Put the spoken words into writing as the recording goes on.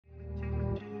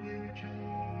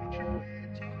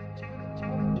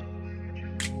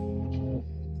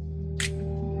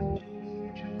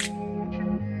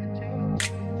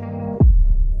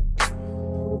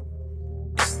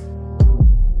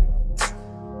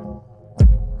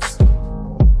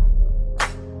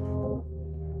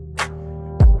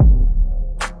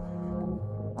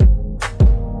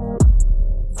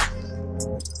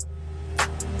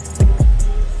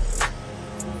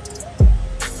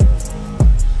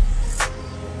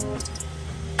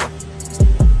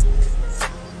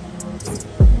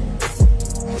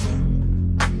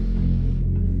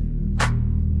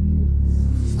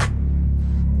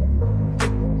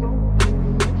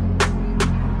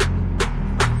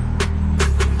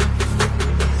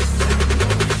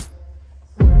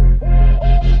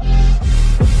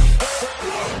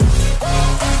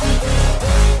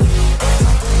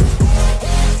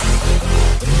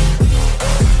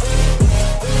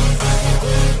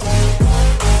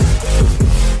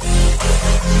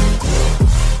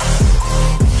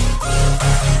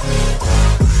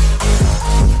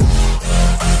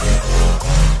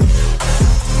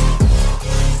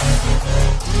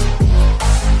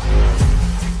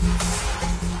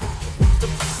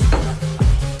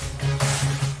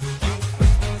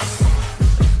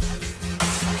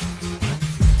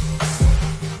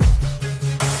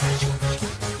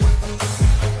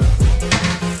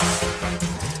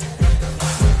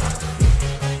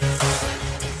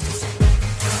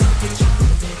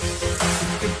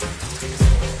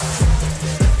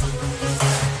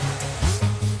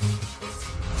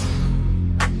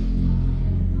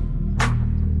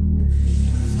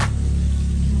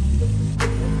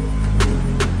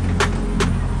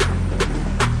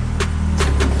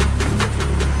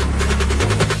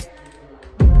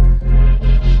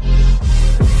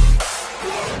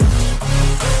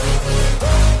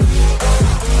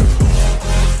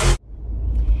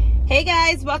Hey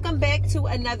guys, welcome back to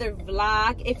another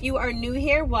vlog. If you are new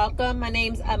here, welcome. My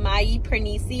name's Amayi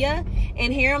I,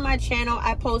 and here on my channel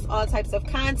I post all types of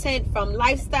content from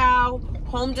lifestyle,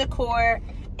 home decor,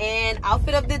 and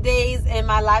outfit of the days and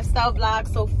my lifestyle vlog,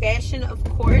 so fashion of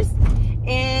course.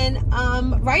 And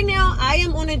right now I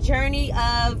am on a journey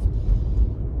of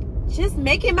just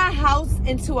making my house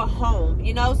into a home,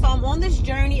 you know. So I'm on this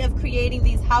journey of creating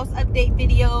these house update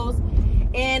videos,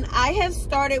 and I have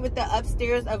started with the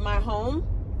upstairs of my home.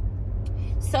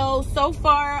 So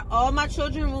far all my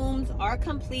children's rooms are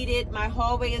completed. My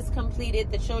hallway is completed.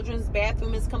 The children's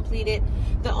bathroom is completed.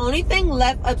 The only thing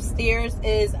left upstairs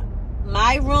is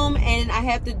my room, and I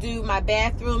have to do my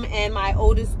bathroom and my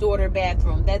oldest daughter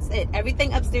bathroom. That's it.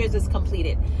 Everything upstairs is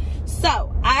completed.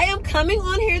 So I am coming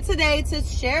on here today to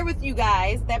share with you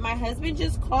guys that my husband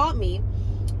just called me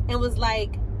and was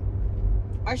like,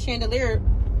 our chandelier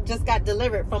just got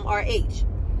delivered from RH.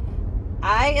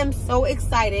 I am so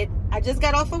excited. I just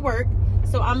got off of work,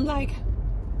 so I'm like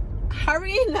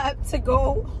hurrying up to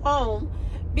go home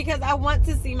because I want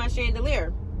to see my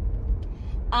chandelier.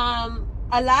 A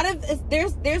lot of there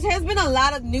has been a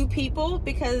lot of new people,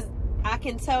 because I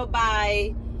can tell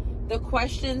by the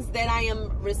questions that I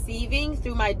am receiving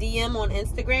through my DM on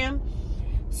Instagram.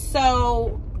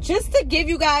 So just to give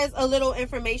you guys a little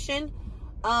information,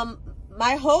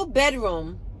 my whole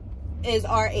bedroom is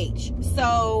RH.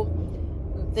 So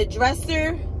the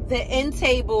dresser, the end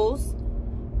tables,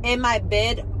 and my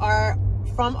bed are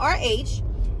from RH.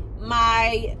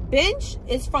 My bench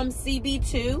is from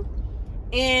CB2,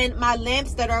 and my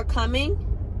lamps that are coming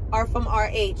are from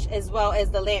RH, as well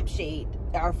as the lampshade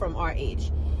are from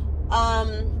RH.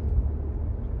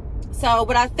 So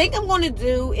what I think I'm going to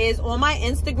do is on my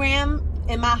Instagram,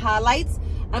 in my highlights,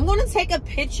 I'm going to take a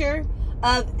picture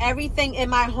of everything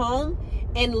in my home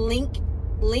and link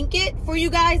it for you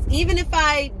guys, even if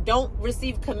I don't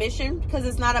receive commission, because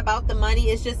it's not about the money.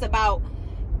 It's just about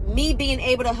me being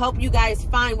able to help you guys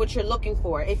find what you're looking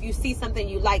for if you see something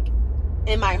you like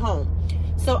in my home.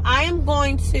 So I am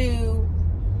going to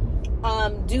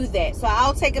do that. So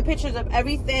I'll take a picture of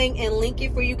everything and link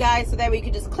it for you guys, so that way you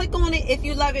can just click on it. If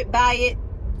you love it, buy it.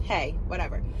 Hey,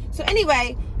 whatever. So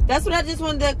anyway, that's what I just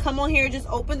wanted to come on here, just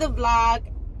open the vlog,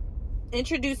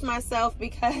 introduce myself,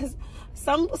 because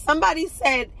somebody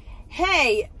said,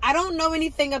 hey, I don't know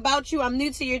anything about you, I'm new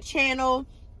to your channel,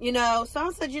 you know. So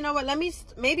I said, you know what,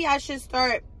 maybe I should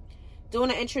start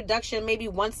doing an introduction maybe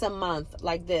once a month,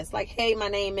 like this, like, hey, my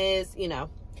name is, you know.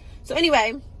 So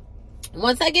anyway,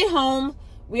 once I get home,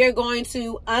 we are going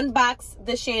to unbox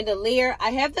the chandelier. I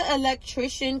have the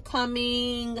electrician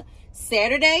coming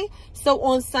Saturday, so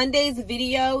on Sunday's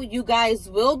video you guys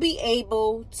will be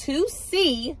able to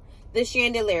see the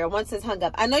chandelier once it's hung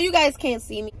up. I know you guys can't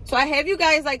see me, so I have you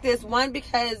guys like this. One,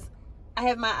 because I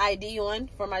have my ID on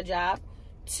for my job.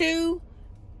 Two,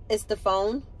 it's the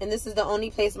phone, and this is the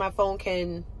only place my phone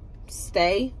can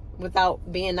stay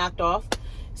without being knocked off.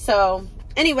 So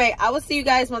anyway, I will see you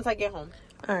guys once I get home.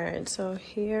 All right, so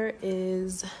here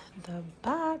is the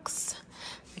box.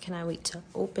 I cannot wait to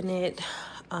open it.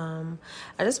 I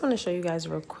just want to show you guys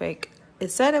real quick.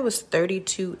 It said it was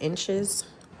 32 inches.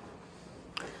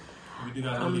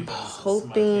 I'm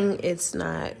hoping it's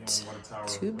not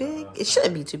too big. It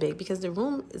shouldn't be too big, because the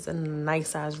room is a nice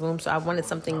size room. So I wanted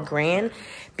something grand,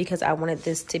 because I wanted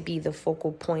this to be the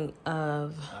focal point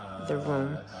of the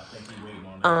room.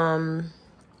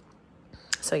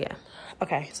 So yeah.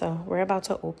 Okay, so we're about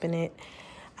to open it.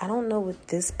 I don't know what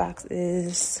this box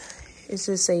is. It's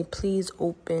just say, please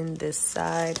open this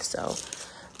side. So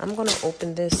I'm gonna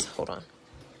open this. Hold on.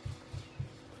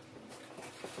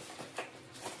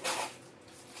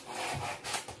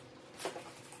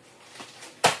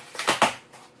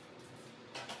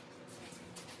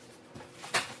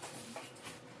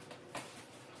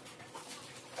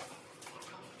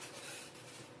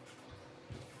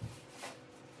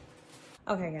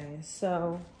 Okay guys,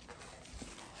 so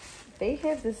they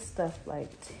have this stuff like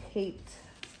taped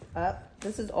up.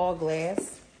 This is all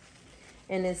glass,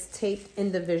 and it's taped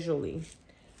individually,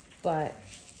 but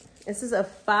this is a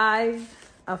five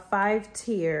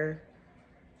tier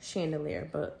chandelier.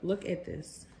 But look at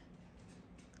this.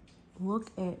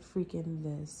 Look at freaking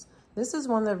this. This is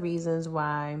one of the reasons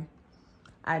why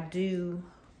I do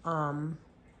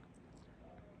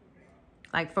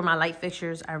like for my light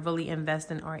fixtures, I really invest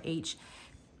in RH.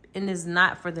 And it's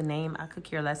not for the name. I could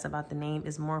care less about the name.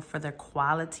 It's more for the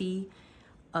quality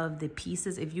of the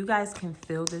pieces. If you guys can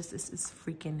feel this, this is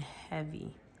freaking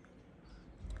heavy.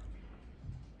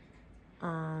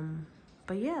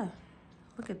 But yeah,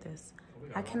 look at this.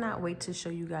 I cannot wait to show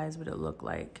you guys what it looked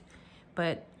like.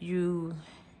 But you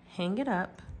hang it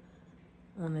up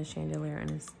on the chandelier,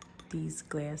 and it's these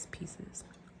glass pieces.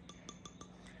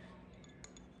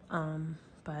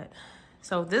 But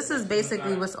so this is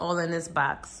basically what's all in this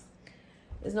box.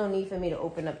 There's no need for me to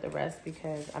open up the rest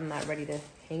because I'm not ready to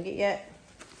hang it yet.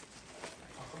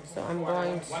 So I'm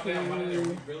going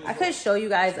to, I could show you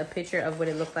guys a picture of what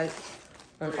it looked like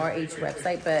on RH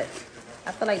website, but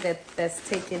I feel like that's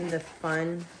taking the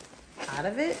fun out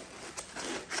of it,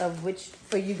 of which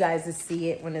for you guys to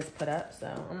see it when it's put up.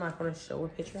 So I'm not going to show a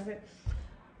picture of it,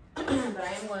 but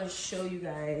I am going to show you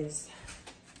guys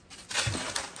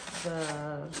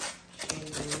the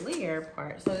chandelier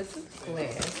part. So this is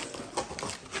glass.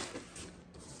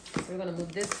 We're gonna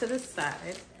move this to the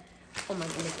side. Oh my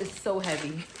goodness, it's so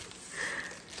heavy.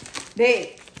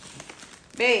 Babe,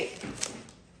 babe,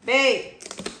 babe.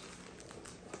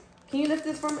 Can you lift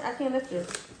this for me? I can't lift it.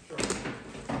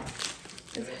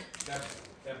 Sure.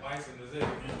 That bison is it.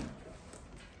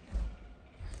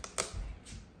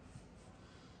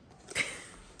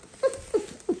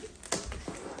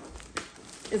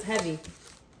 It's heavy.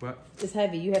 What? It's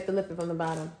heavy. You have to lift it from the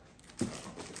bottom.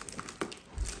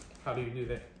 How do you do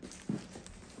that?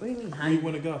 What do you mean? Where do you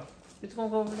want to go? It's gonna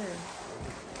go over there.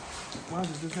 Why is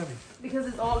it this heavy? Because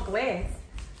it's all glass.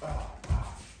 Oh,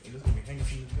 wow. It's just going to be hanging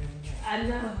from your bed. I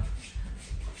know.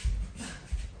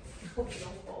 Hope it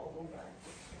don't fall over.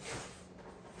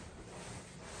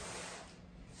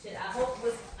 Shit, I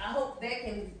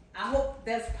hope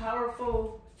that's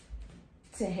powerful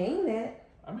to hang that.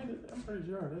 I mean, I'm pretty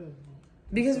sure it is.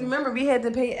 Because remember, we had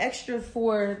to pay extra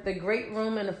for the great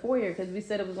room and the foyer because we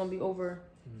said it was going to be over.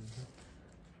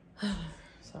 Mm-hmm.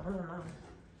 So, I don't know.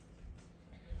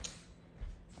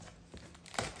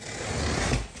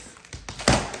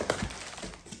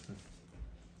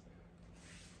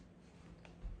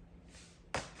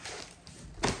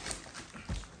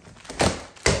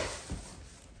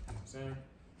 Same.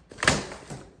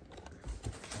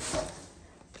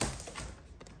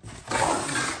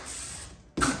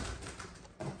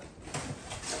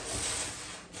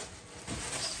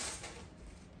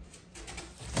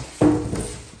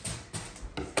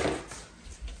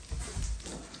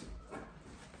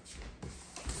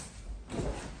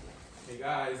 Hey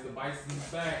guys, the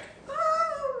bison's back.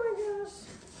 Oh my gosh.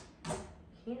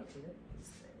 Can't lift this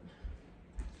thing.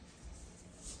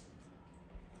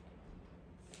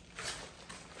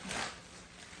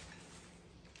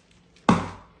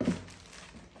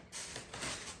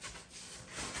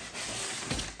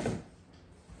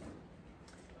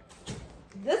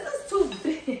 This is too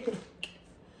big.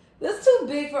 This is too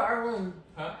big for our room.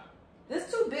 Huh? This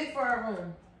is too big for our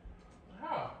room.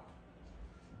 How?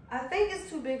 I think it's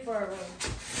too big for our room.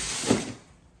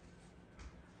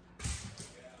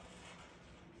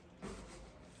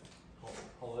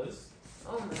 Hold this.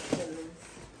 Oh my goodness.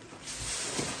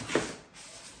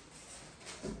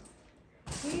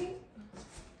 See?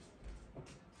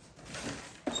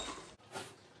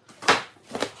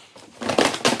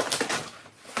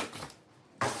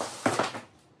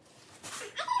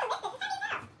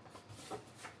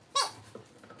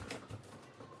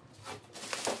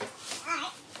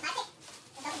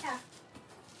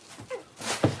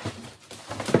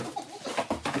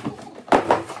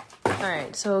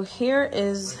 Alright, so here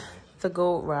is the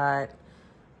gold rod.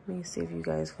 Let me see if you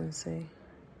guys can see.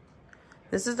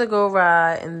 This is the gold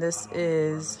rod and this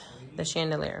is the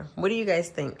chandelier. What do you guys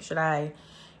think? Should I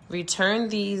return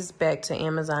these back to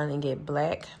Amazon and get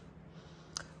black?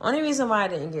 Only reason why I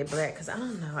didn't get black, because I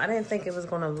don't know. I didn't think it was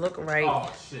going to look right.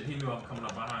 Oh shit, he knew I was coming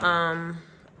up behind him.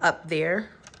 Up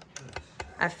there.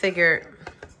 I figured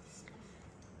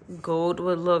gold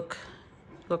would look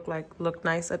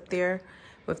nice up there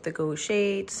with the gold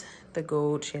shades, the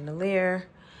gold chandelier,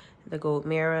 the gold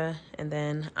mirror, and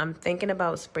then I'm thinking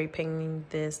about spray painting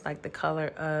this like the color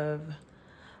of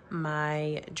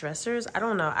my dressers. I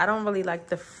don't know. I don't really like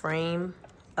the frame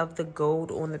of the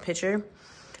gold on the picture.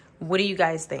 What do you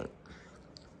guys think?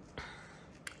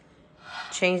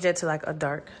 Change that to like a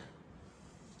dark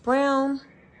brown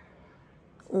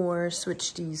or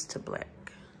switch these to black.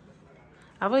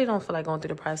 I really don't feel like going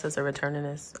through the process of returning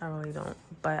this. I really don't.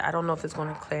 But I don't know if it's going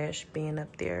to clash being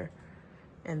up there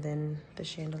and then the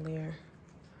chandelier.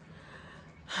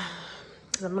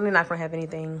 Because I'm really not going to have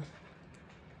anything.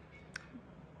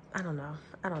 I don't know.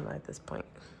 I don't know at this point.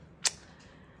 We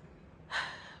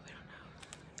don't know.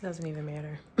 It doesn't even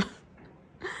matter.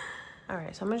 All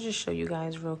right, so I'm going to just show you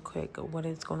guys real quick what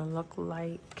it's going to look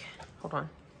like. Hold on.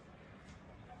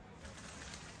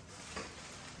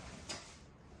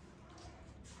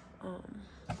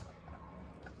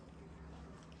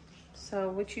 So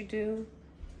what you do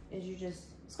is you just,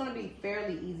 it's going to be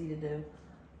fairly easy to do.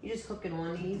 You just hook it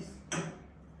on these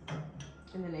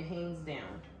and then it hangs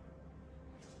down.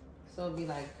 So it'll be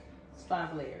like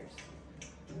 5 layers.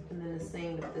 And then the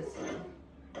same with this one.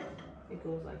 It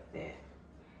goes like that.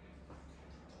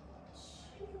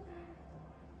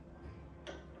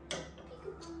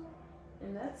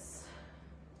 And that's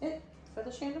it for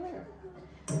the chandelier.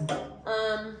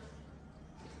 I'm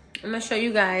gonna show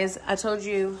you guys. I told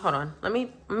you, hold on. Let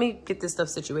me get this stuff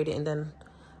situated and then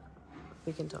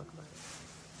we can talk about it.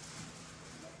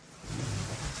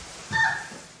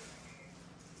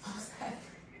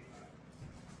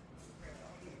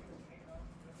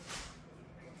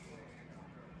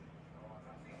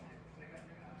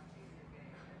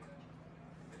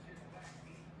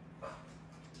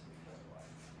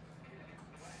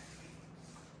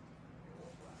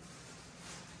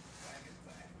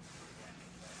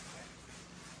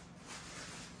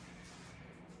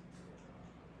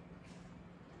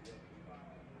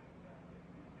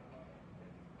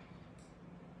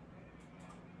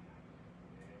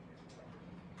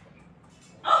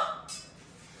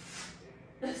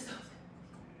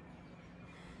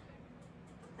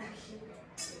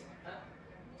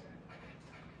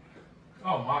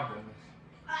 Oh my goodness.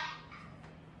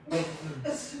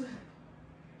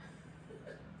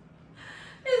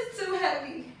 It's too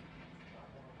heavy.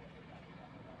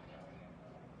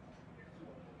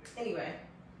 Anyway,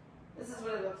 this is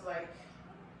what it looks like.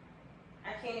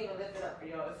 I can't even lift it up for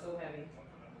y'all. It's so heavy.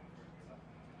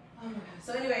 Oh my God.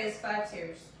 So anyway, it's 5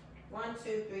 tiers. 1,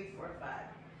 2, 3, 4, 5.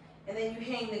 And then you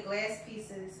hang the glass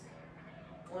pieces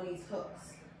on these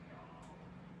hooks.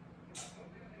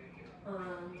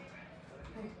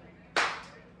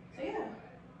 So yeah,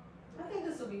 I think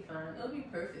this will be fine. It'll be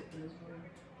perfect in this room.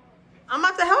 I'm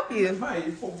about to help you. Mate,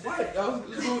 it's for right.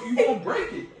 You gonna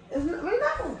break it. We're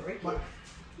not gonna break it. Mom,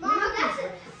 it's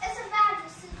a bad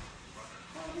decision.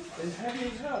 It's heavy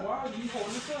as hell. Why are you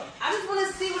holding this up? I just want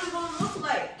to see what it's gonna look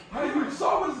like. Hey, you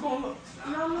saw what it's gonna look.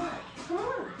 No, come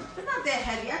on. It's not that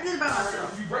heavy. I did it by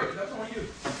myself. If you break it, that's on you.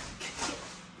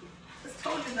 It's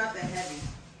totally not that heavy.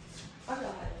 I got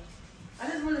it. I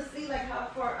just want to see like how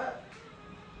far up.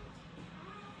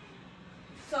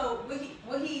 So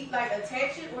would he like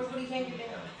attach it, or would he hang it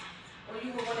down, or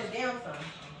you would want it down some?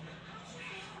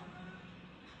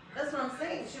 That's what I'm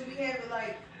saying. Should we have it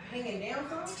like hanging down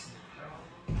some?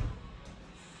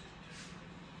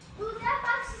 Ooh, that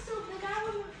box is so big. I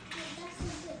don't know. That's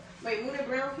so big. Wait, move the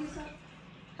brown piece up.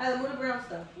 How to move the brown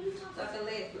stuff? What are you talking So I can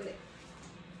lay it with it.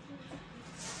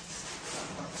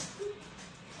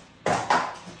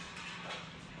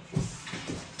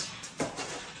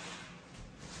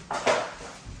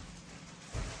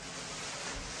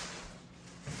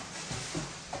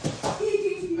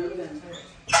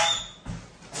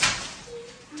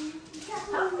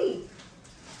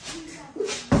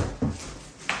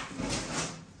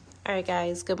 Alright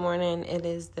guys, good morning. It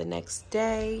is the next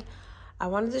day. I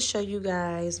wanted to show you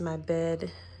guys my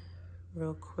bed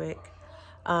real quick.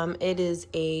 It is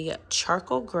a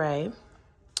charcoal gray,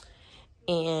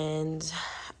 and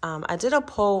I did a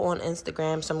poll on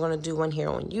Instagram, so I'm going to do one here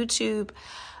on YouTube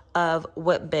of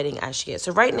what bedding I should get.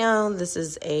 So right now, this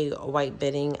is a white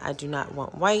bedding. I do not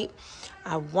want white.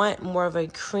 I want more of a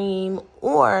cream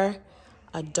or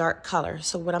a dark color.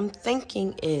 So what I'm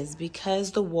thinking is,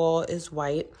 because the wall is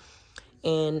white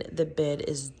and the bed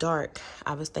is dark,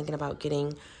 I was thinking about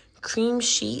getting cream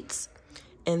sheets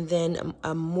and then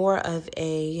a more of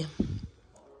a,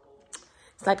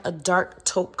 it's like a dark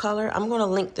taupe color. I'm going to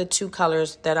link the 2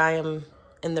 colors that I am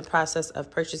in the process of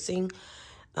purchasing.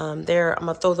 I'm going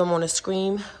to throw them on a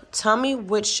screen. Tell me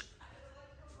which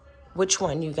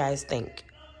one you guys think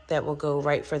that will go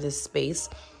right for this space.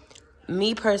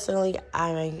 Me personally,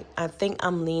 I think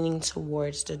I'm leaning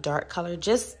towards the dark color,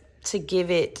 just to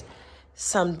give it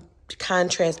some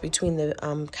contrast between the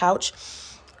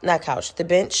the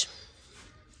bench.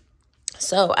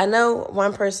 So I know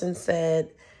one person said,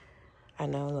 I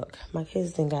know, look, my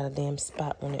kids didn't got a damn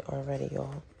spot on it already,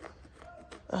 y'all.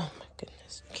 Oh my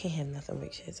goodness, can't have nothing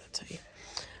with kids, I tell you.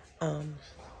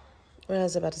 What I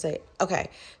was about to say. Okay,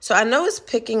 so I know it's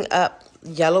picking up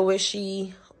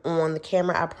yellowishy on the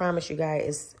camera. I promise you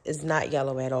guys, it's not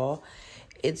yellow at all.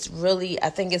 It's really,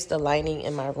 I think it's the lighting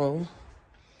in my room.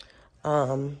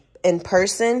 In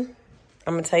person,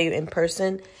 I'm gonna tell you, in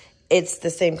person, it's the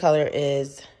same color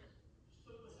as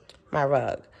my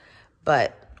rug,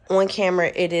 but on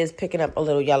camera, it is picking up a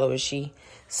little yellowishy.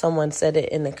 Someone said it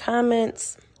in the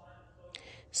comments.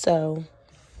 So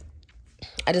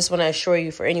I just want to assure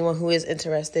you, for anyone who is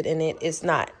interested in it, it's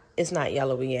not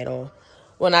yellowy at all.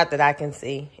 Well, not that I can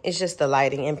see. It's just the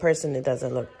lighting. In person, it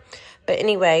doesn't look. But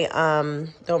anyway,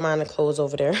 don't mind the clothes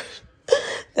over there.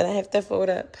 that I have to fold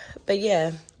up. But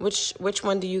yeah, which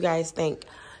one do you guys think?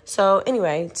 So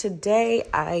anyway, today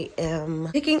I am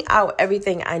picking out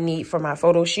everything I need for my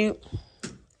photo shoot.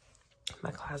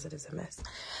 My closet is a mess.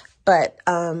 But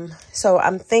so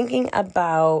I'm thinking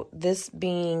about this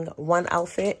being one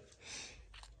outfit.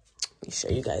 Let me show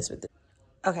you guys with this.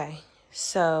 Okay,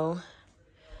 so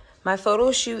my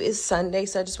photo shoot is Sunday,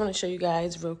 so I just want to show you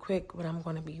guys real quick what I'm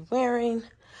going to be wearing.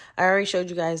 I already showed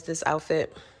you guys this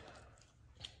outfit.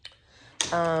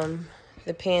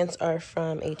 The pants are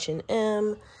from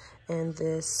H&M, and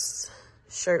this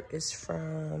shirt is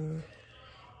from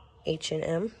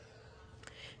H&M.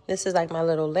 This is like my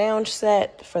little lounge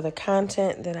set for the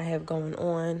content that I have going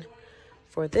on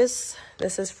for this.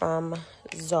 This is from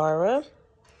Zara.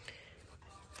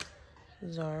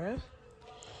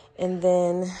 And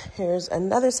then here's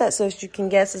another set, so as you can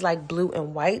guess, it's like blue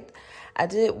and white. I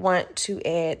did want to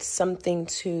add something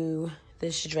to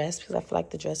this dress because I feel like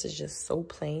the dress is just so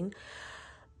plain.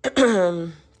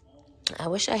 I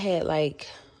wish I had like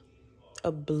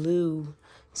a blue,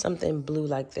 something blue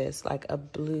like this, like a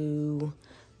blue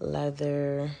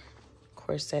leather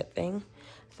corset thing.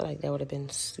 I feel like that would have been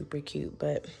super cute,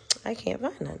 but I can't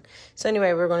find none. So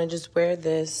anyway, we're going to just wear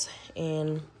this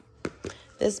and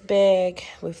this bag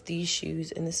with these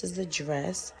shoes, and this is the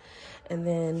dress. And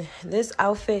then this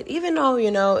outfit, even though,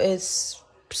 you know, it's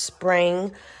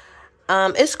spring,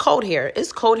 it's cold here.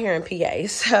 It's cold here in PA.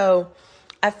 So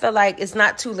I feel like it's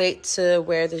not too late to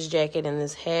wear this jacket and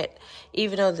this hat.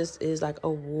 Even though this is like a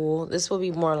wool, this will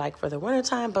be more like for the winter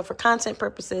time, but for content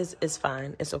purposes, it's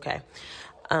fine. It's okay.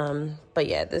 But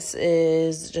yeah, this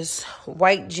is just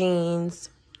white jeans,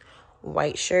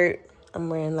 white shirt. I'm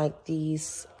wearing like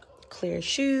these clear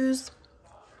shoes.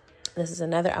 This is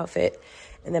another outfit.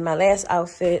 And then my last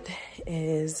outfit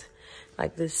is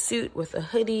like this suit with a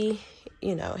hoodie.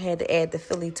 You know, had to add the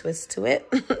Philly twist to it,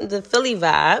 the Philly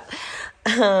vibe.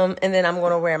 And then I'm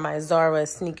going to wear my Zara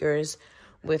sneakers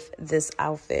with this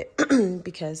outfit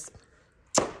because,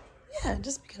 yeah,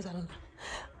 just because I don't know.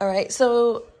 All right,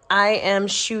 so I am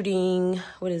shooting,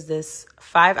 what is this,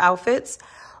 5 outfits.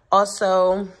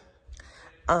 Also,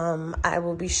 I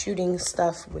will be shooting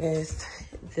stuff with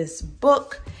this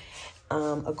book.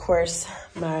 Of course,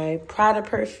 my Prada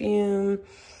perfume.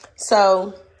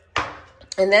 So,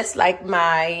 and that's like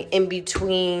my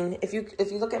in-between. If you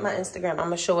look at my Instagram, I'm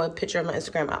going to show a picture of my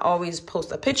Instagram. I always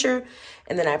post a picture,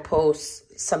 and then I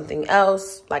post something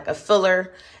else, like a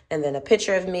filler, and then a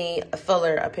picture of me, a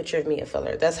filler, a picture of me, a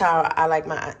filler. That's how I like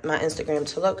my Instagram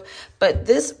to look. But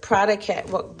this Prada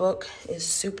Catwalk book is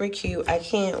super cute. I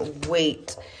can't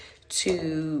wait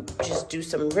to just do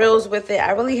some reels with it.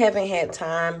 I really haven't had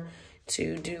time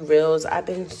to do reels. I've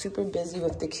been super busy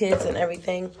with the kids and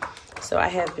everything. So I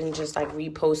have been just like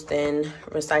reposting,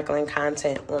 recycling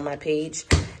content on my page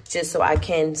just so I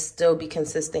can still be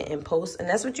consistent and post. And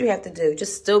that's what you have to do.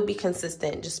 Just still be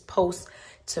consistent. Just post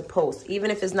to post. Even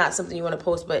if it's not something you want to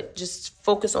post, but just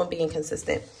focus on being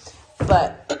consistent.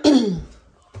 But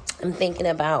I'm thinking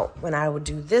about when I would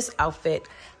do this outfit,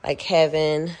 like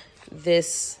having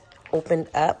this opened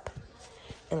up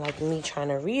and like me trying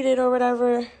to read it or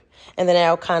whatever. And then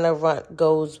that kind of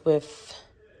goes with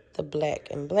the black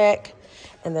and black.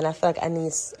 And then I feel like I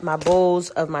need my bowls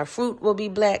of my fruit will be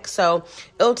black. So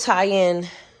it'll tie in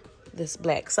this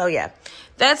black. So yeah,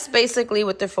 that's basically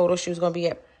what the photo shoot is going to be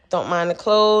at. Don't mind the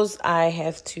clothes. I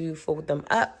have to fold them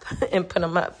up and put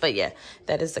them up. But yeah,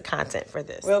 that is the content for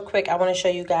this. Real quick, I want to show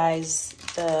you guys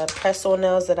the press-on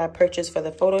nails that I purchased for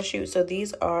the photo shoot. So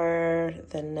these are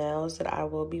the nails that I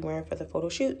will be wearing for the photo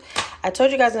shoot. I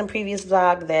told you guys in a previous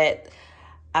vlog that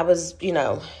I was, you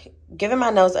know, giving my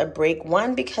nails a break.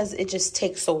 1, because it just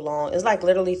takes so long. It's like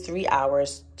literally 3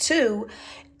 hours. 2,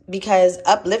 because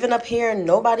living up here,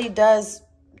 nobody does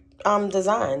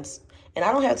designs. And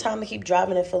I don't have time to keep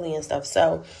driving to Philly and stuff.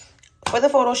 So for the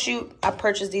photo shoot, I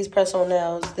purchased these press-on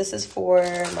nails. This is for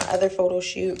my other photo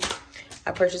shoot.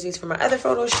 I purchased these for my other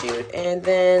photo shoot and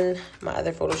then my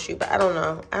other photo shoot. But I don't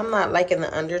know. I'm not liking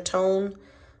the undertone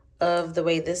of the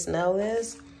way this nail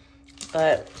is.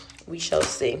 But we shall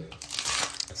see.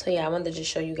 So yeah, I wanted to just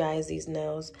show you guys these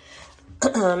nails.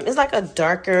 It's like a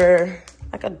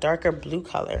darker blue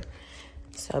color.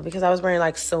 So because I was wearing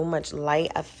like so much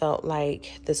light, I felt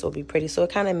like this will be pretty. So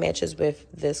it kind of matches with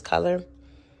this color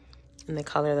and the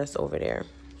color that's over there.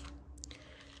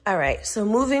 All right, so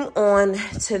moving on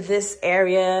to this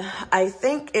area, I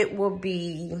think it will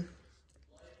be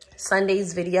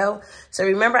Sunday's video. So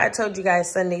remember I told you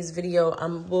guys Sunday's video,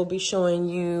 we'll be showing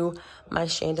you my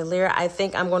chandelier. I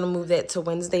think I'm going to move that to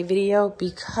Wednesday video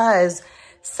because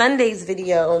Sunday's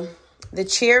video, the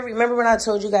chair, remember when I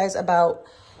told you guys about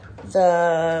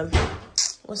the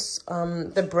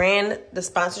brand, the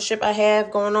sponsorship I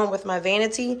have going on with my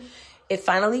vanity. It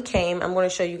finally came. I'm going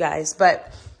to show you guys.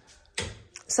 But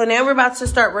so now we're about to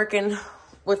start working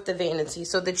with the vanity.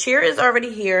 So the chair is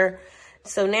already here.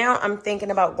 So now I'm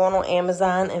thinking about going on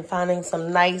Amazon and finding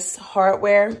some nice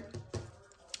hardware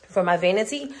for my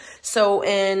vanity. So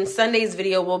in Sunday's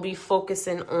video, we'll be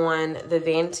focusing on the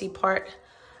vanity part.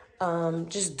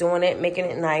 Just doing it, making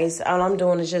it nice. All I'm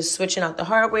doing is just switching out the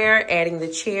hardware, adding the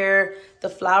chair. The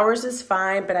flowers is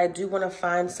fine, but I do want to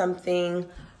find something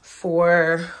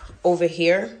for over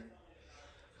here.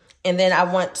 And then I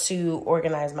want to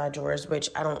organize my drawers, which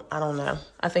I don't know.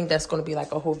 I think that's going to be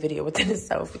like a whole video within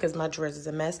itself because my drawers is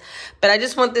a mess. But I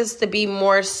just want this to be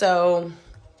more so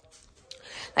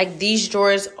like these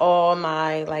drawers, all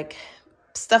my like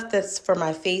stuff that's for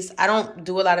my face. I don't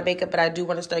do a lot of makeup, but I do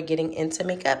want to start getting into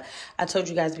makeup. I told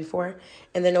you guys before.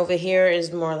 And then over here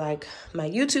is more like my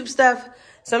YouTube stuff.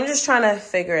 So I'm just trying to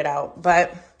figure it out.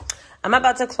 But I'm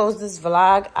about to close this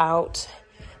vlog out.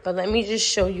 But let me just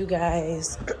show you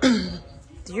guys.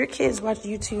 Do your kids watch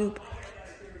YouTube?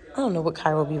 I don't know what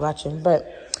Kai will be watching,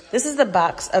 but this is the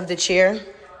box of the chair.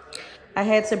 I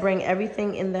had to bring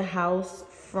everything in the house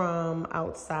from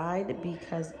outside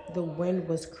because the wind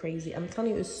was crazy. I'm telling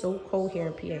you, it's so cold here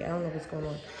in PA. I don't know what's going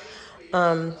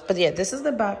on. But yeah, this is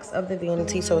the box of the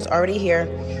vanity, so it's already here.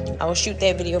 I will shoot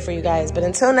that video for you guys. But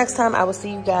until next time, I will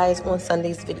see you guys on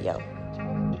Sunday's video.